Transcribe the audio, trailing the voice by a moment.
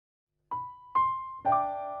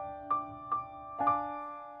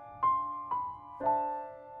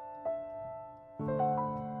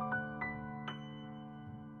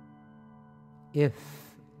If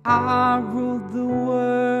I ruled the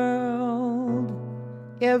world,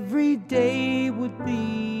 every day would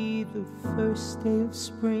be the first day of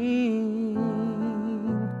spring.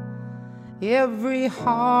 Every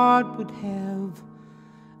heart would have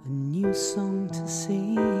a new song to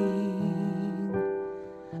sing,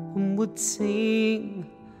 and would sing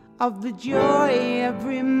of the joy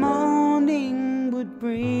every morning would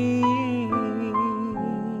bring.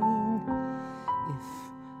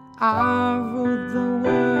 I ruled the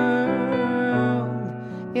world,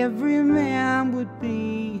 every man would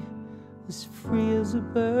be as free as a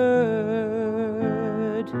bird.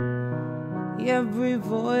 Every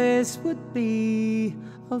voice would be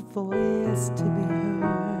a voice to be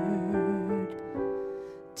heard.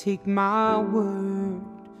 Take my word,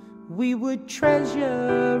 we would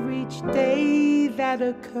treasure each day that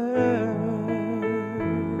occurred.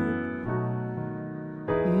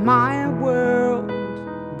 My world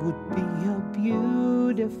would be a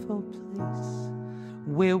beautiful place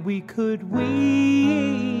where we could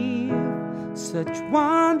weave such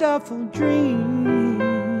wonderful dreams.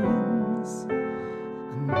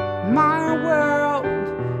 And my world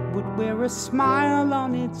would wear a smile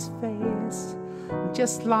on its face,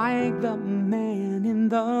 just like the man in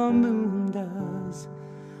the moon does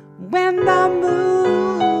when the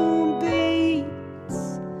moon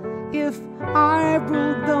beams. If I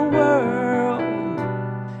ruled the world,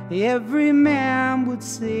 every man would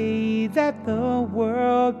say that the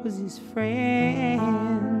world was his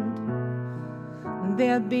friend.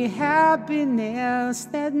 There'd be happiness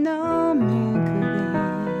that no man could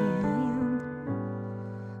end.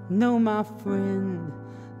 No, my friend,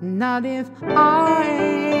 not if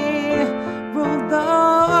I ruled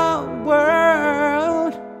the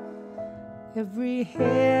world. Every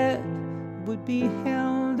head would be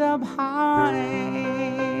held up high.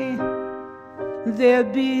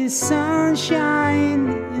 There'd be sunshine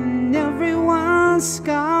in everyone's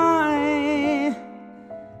sky.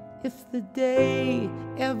 If the day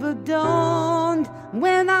ever dawned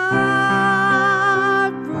when I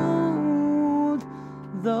ruled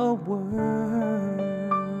the world.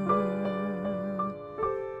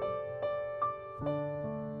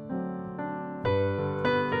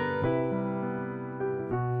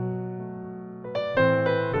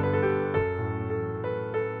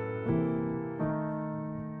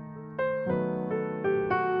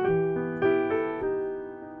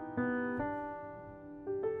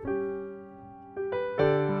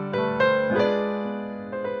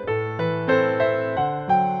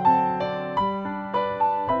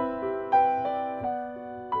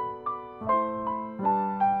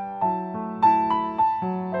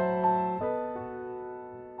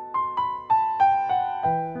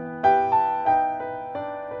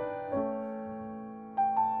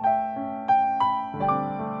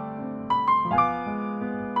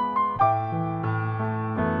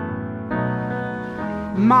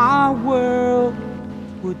 My world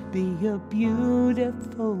would be a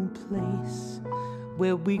beautiful place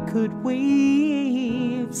where we could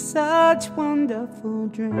weave such wonderful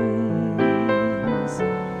dreams.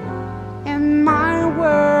 And my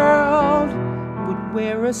world would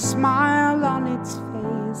wear a smile on its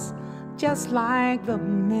face, just like the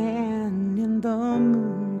man in the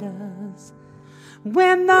moon does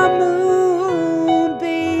when the moon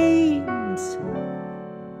beams.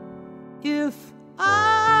 If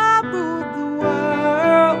I ruled the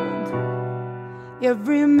world,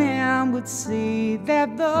 every man would see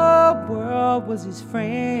that the world was his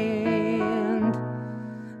friend.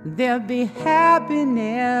 There'd be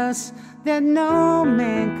happiness that no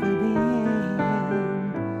man could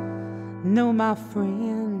end. No, my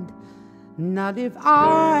friend, not if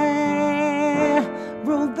I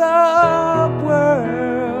ruled the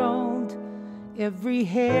world. Every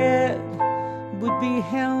head would be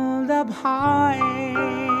held up high.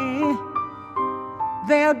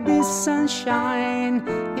 There'd be sunshine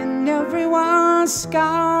in everyone's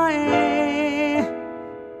sky.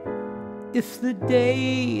 If the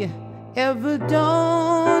day ever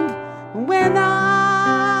dawned when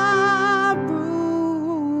I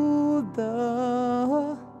ruled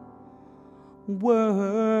the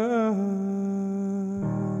world.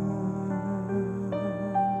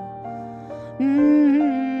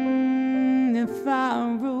 If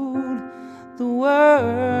I ruled the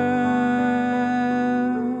world.